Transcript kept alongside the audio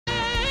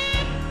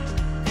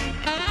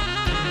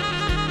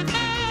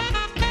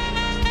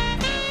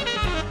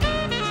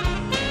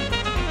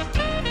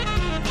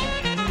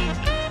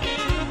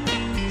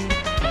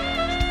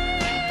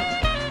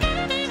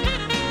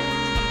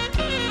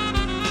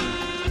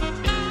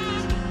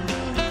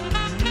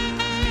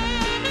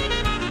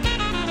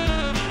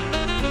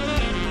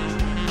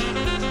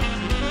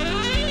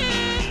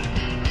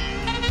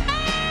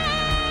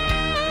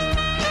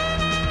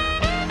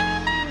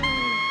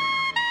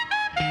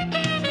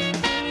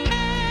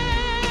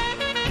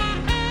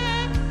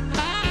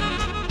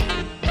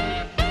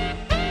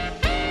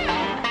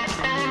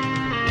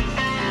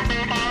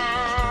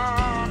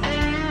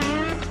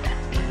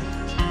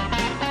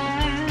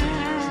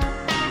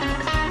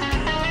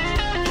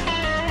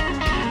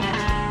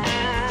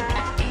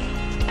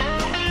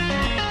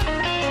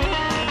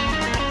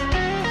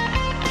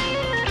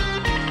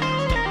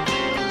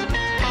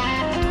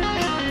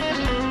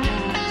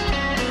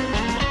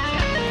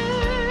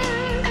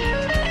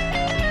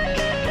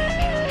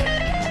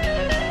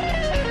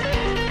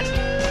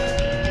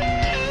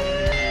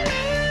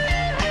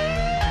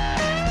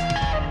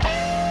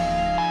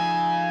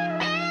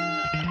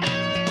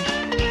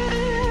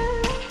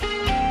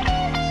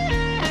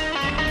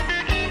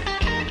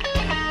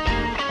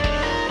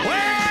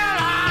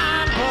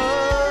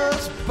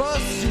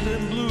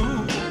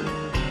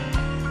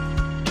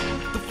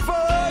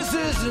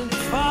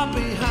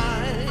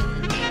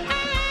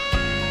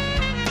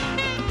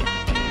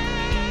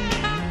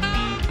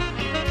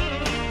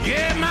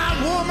Yeah, my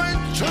woman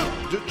took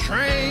the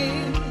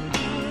train.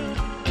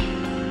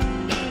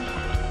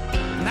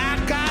 And I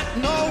got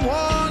no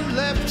one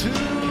left to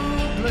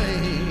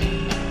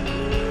blame.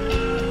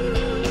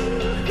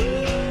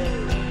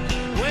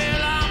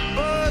 Well, I'm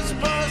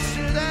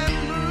busted and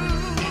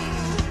blue.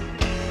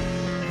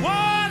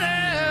 What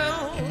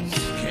else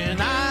can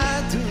I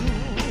do?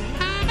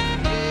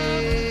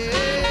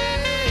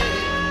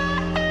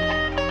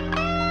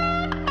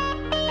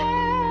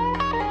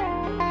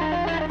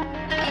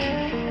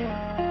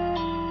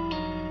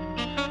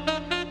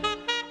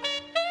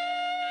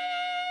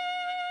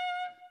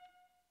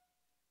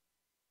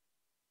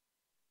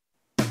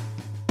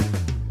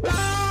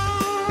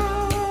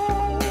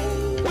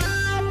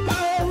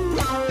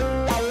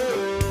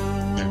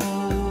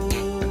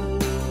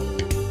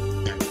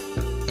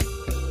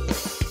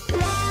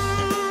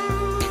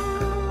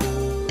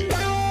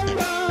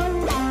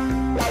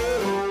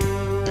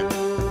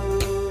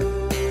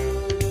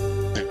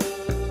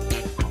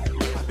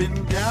 I've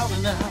been down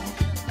and out,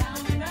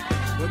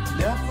 but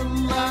never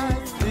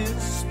like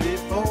this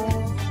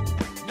before.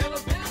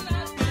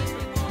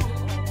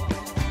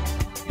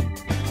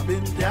 I've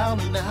been down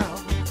and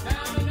out,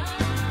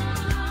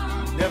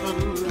 never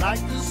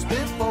like this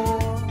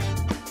before.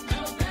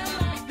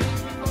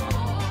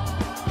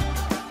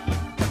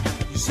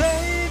 You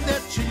say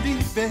that you're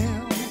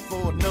leaving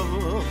for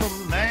another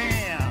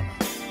man.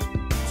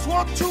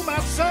 Swore to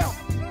myself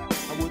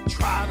I would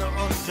try to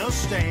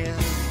understand.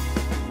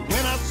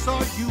 When I saw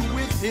you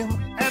with him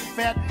at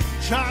Fat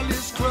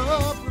Charlie's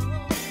Club,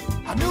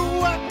 I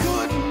knew I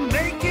couldn't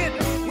make it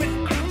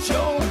without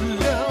your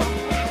love.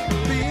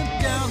 Been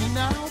down and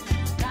out,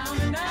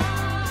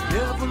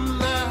 never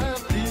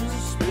like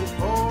this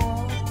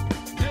before.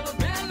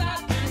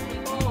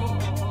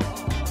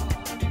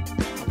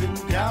 I've been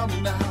down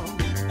and out,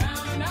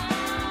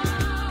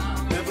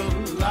 never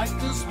like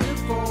this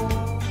before.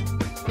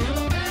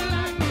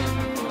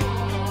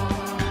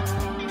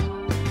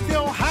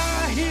 Your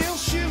high heel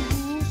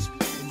shoes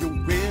and your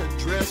red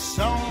dress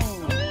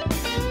on,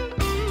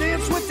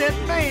 dance with that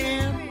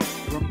man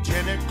from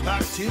 10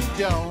 o'clock till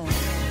dawn.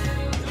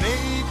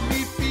 Made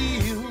me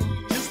feel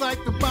just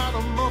like the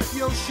bottom of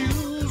your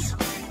shoes.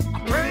 I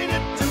pray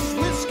that this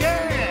whiskey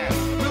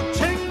will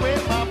take away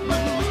my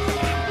blues.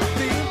 I've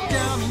been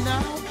down and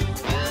out,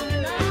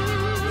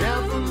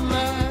 never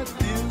like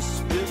this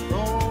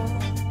before.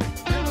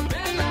 I've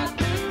been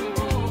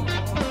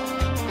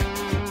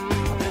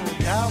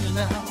down and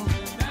out,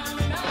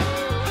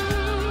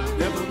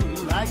 never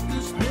like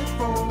this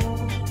before.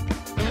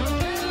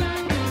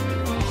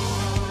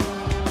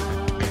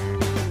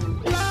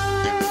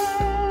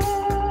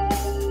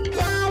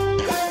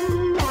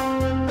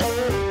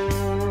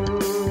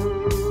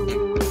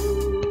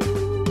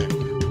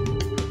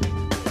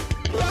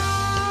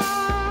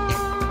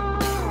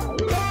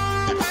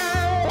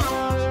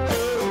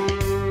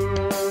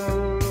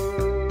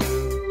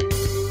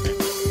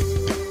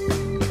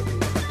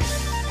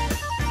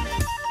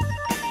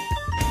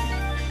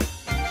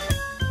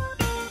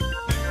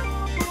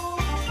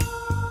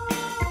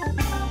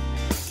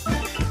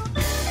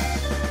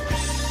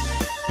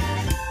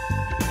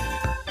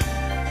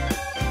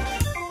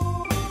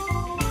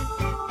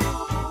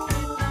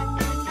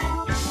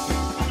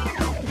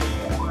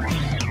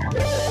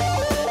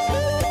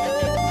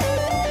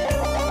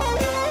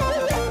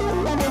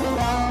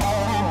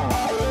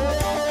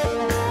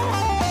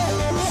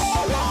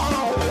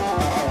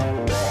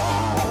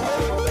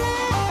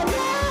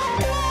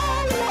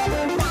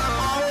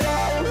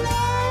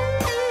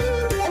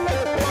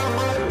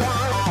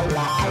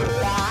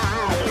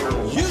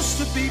 Used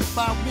to be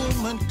my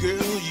woman,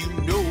 girl, you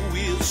know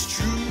it's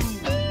true.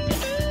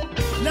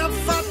 Never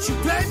thought you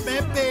played me,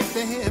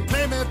 baby,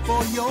 play me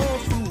for your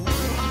fool.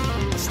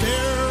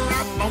 Stare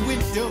out my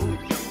window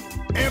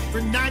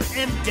every night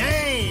and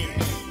day,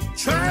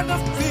 trying to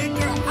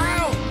figure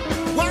out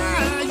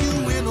why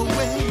you went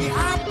away.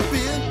 I've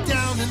been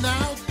down and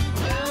out,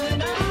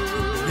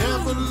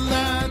 never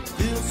like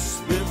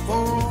this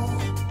before.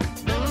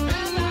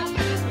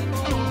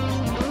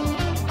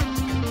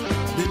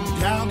 Been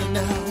down and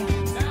out,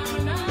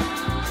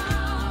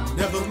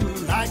 never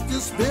like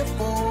this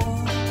before.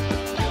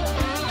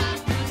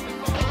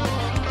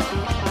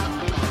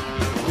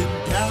 Been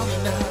down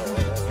and out,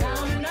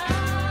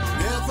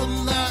 never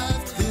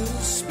like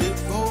this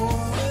before.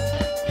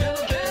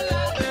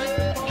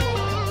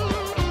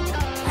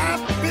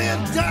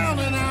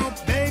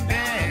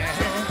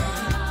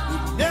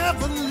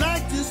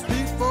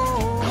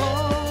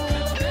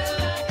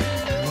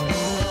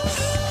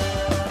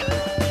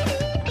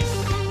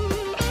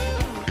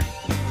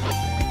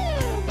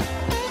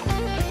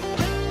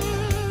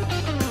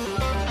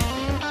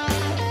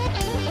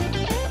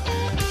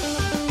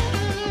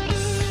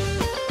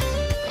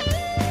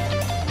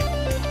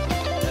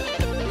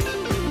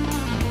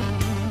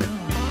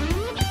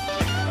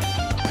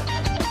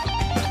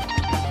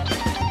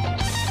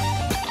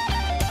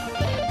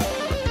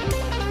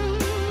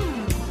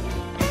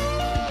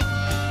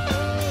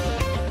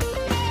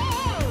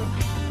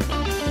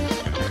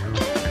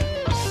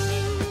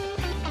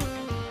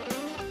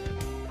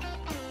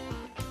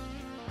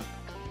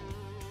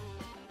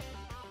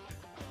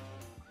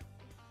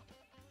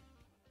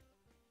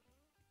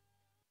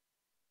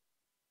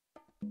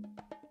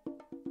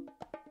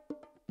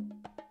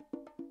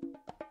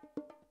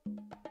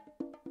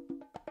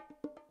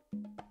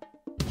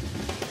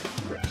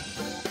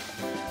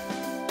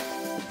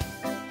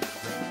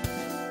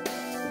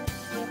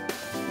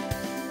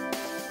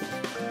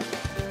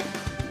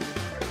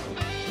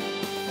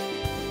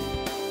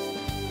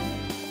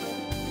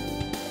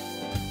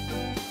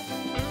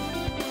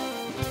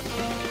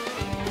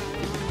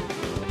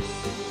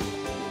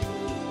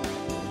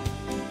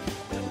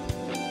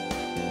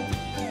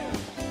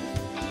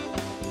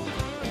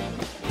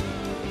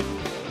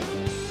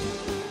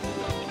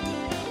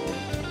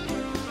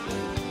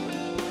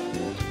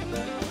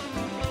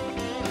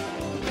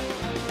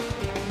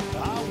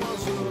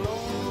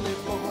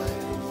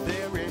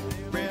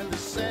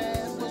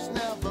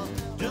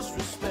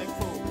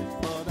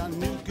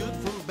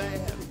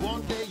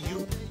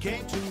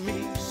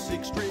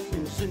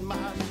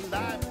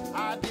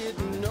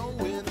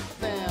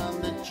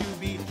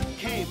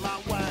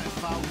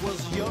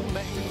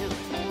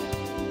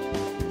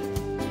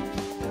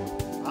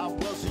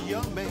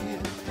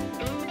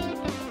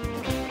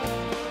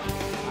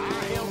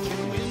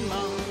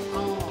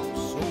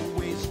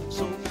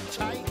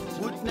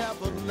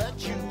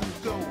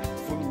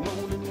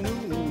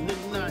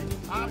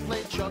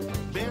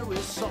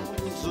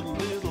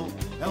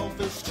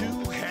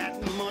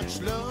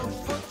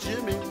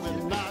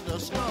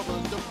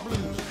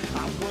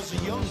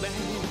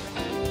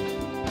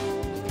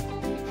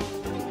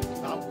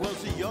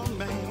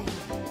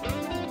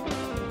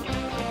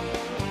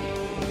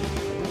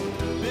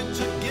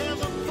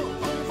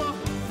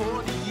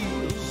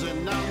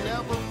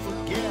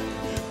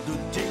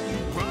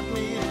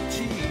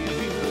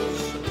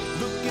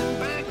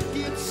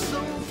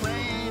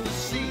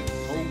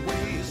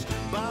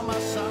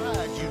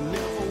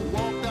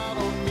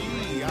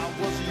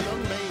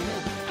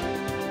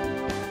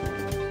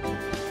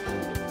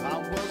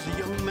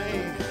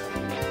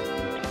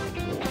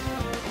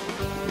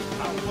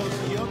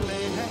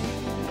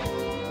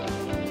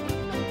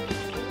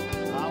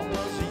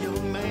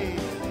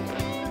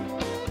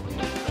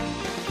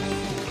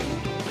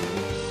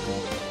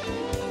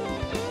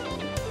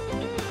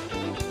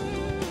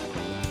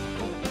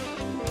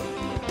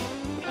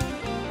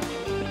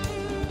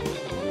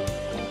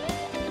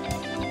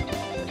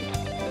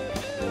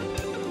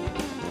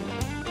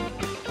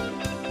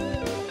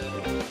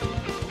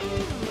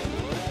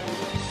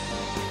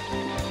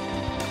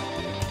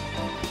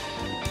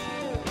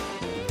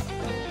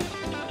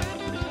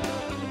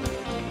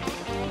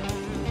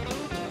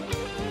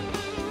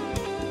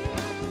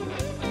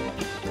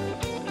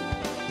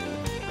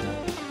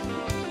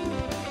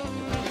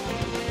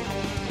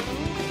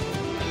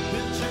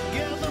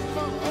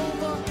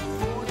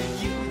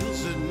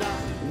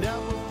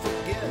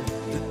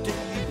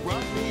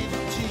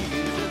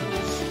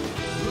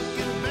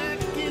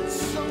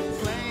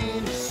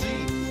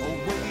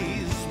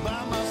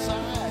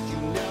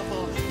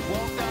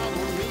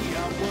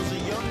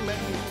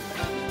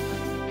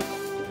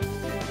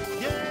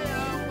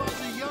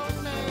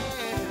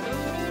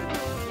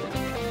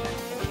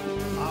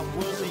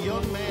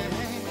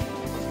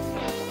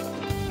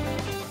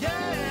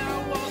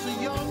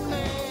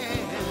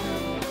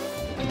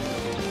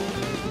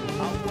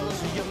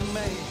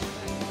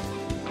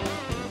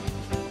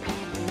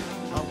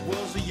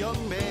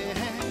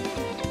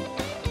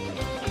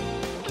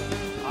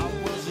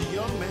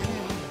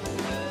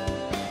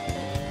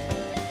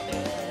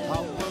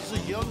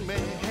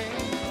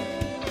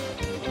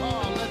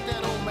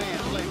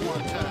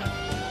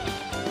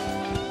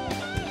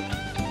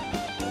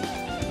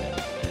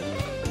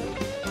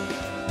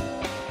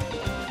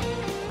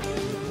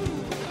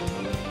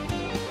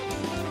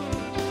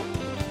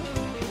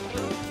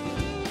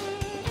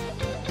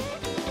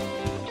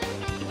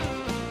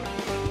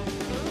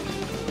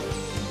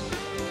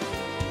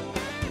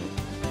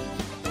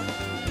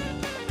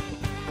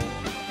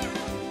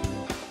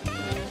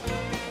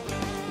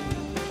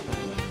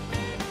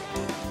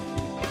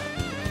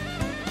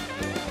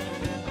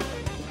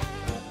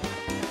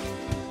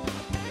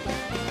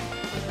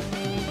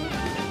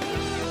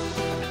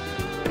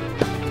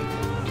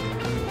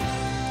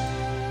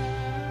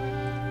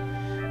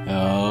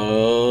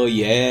 Oh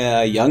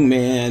yeah, young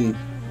man.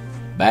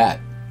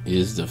 That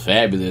is the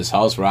fabulous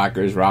House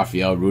Rockers,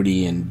 Raphael,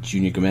 Rudy, and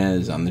Junior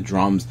Gomez on the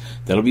drums.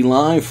 That'll be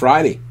live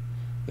Friday,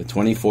 the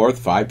 24th,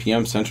 5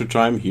 p.m. Central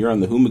Time here on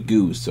the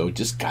Magoo. So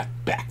just got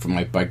back from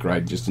my bike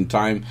ride just in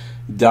time.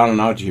 Down and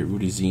out to hear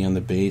Rudy Z on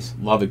the bass.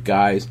 Love it,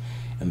 guys.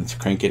 And let's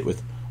crank it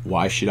with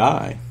Why Should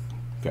I?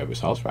 Fabulous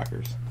House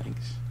Rockers.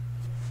 Thanks.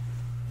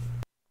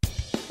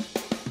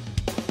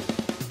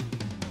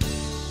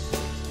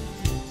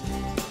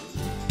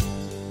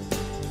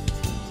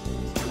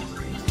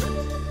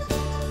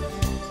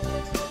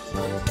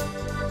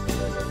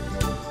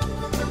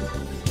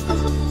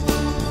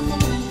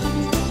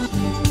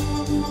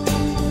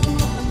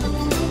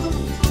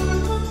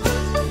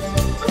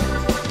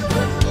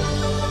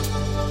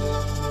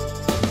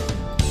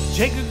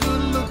 Take a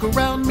good look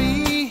around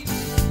me.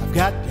 I've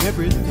got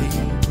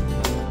everything.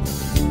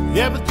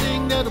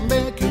 Everything that a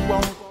man could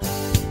want,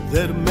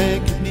 that a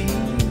man could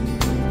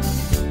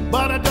need.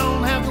 But I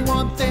don't have the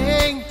one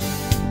thing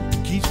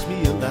that keeps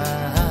me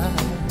alive.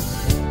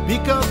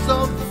 Because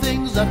of the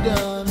things I've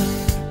done,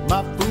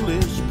 my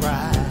foolish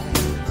pride.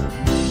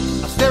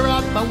 I stare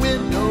out my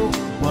window,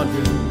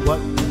 wondering what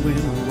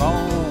went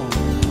wrong.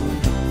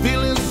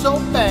 Feeling so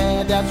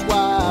bad, that's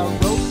why I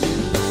wrote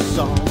this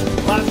song.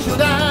 Why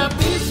should I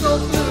be so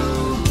blue?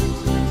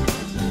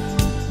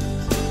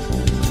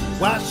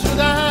 Why should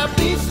I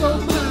be so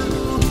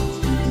blue?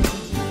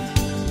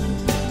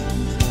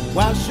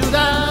 Why should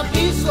I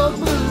be so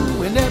blue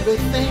when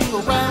everything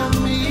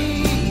around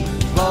me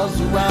revolves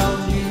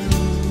around you?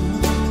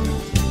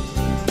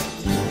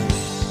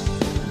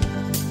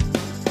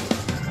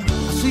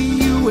 I see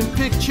you in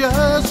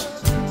pictures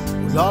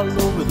all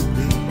over the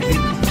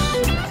place.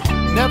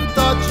 Never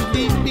thought you'd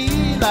leave me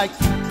like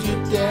you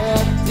did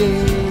that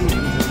day.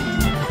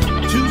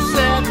 Too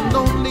sad and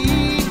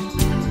lonely,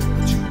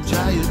 too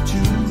tired too.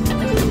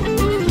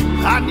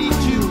 I need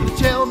you to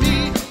tell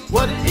me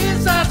what it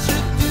is I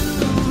should do.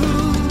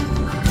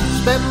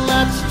 Spend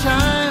lots of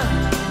time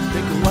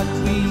thinking what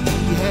we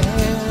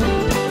had.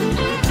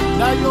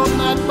 Now you're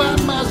not by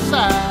my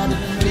side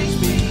and it makes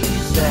me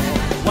sad.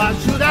 Why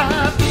should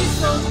I be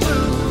so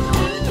blue?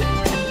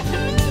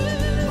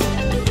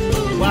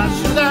 Why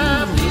should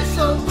I be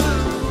so blue?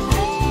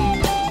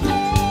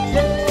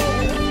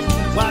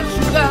 Why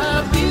should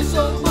I be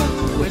so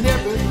blue when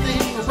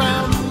everything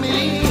around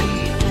me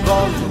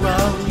revolves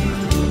around you?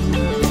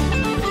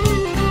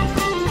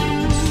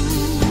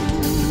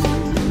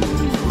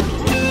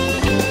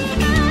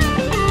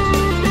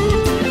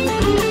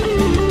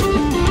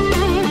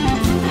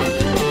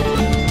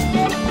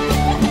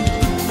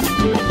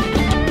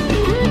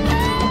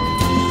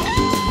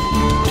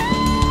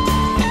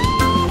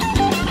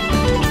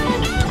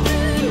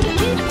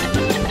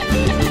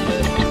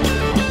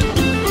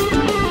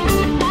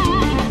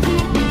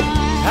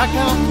 I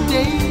count the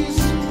days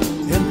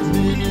and the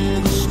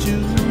minutes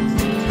too.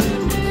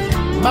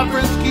 My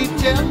friends keep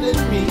telling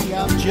me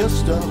I'm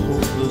just a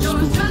hopeless fool.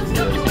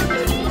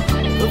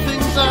 The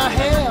things I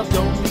have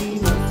don't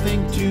mean a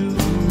thing to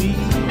me.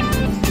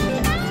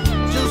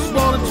 Just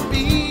want it to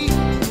be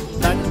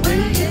like the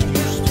way it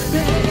used to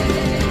be.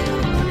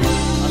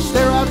 I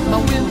stare out my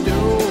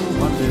window,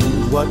 wondering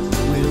what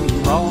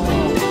went wrong.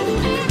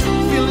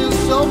 Feeling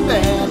so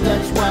bad,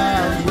 that's why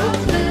I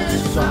wrote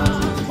this song.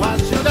 Why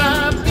should I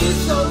be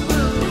so blue?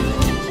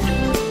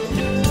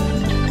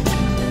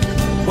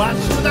 Why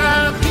should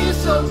I be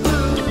so blue?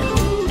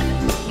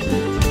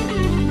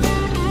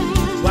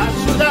 Why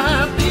should I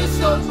be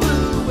so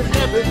blue when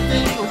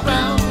everything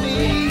around me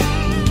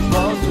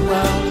revolves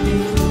around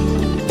you?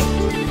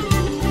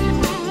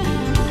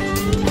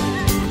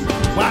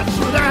 Why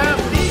should I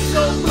be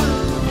so blue?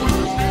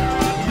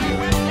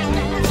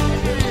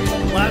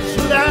 Why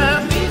should I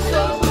be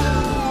so blue?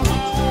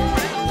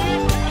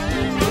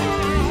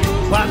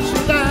 Why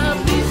should I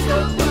be so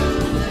blue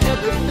when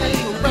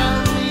everything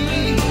around me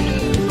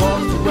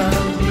revolves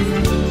around you?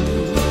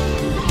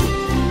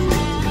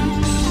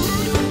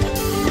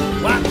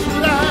 Why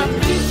should I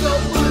be so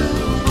blue?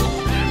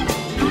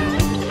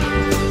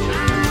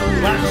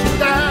 Why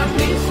should I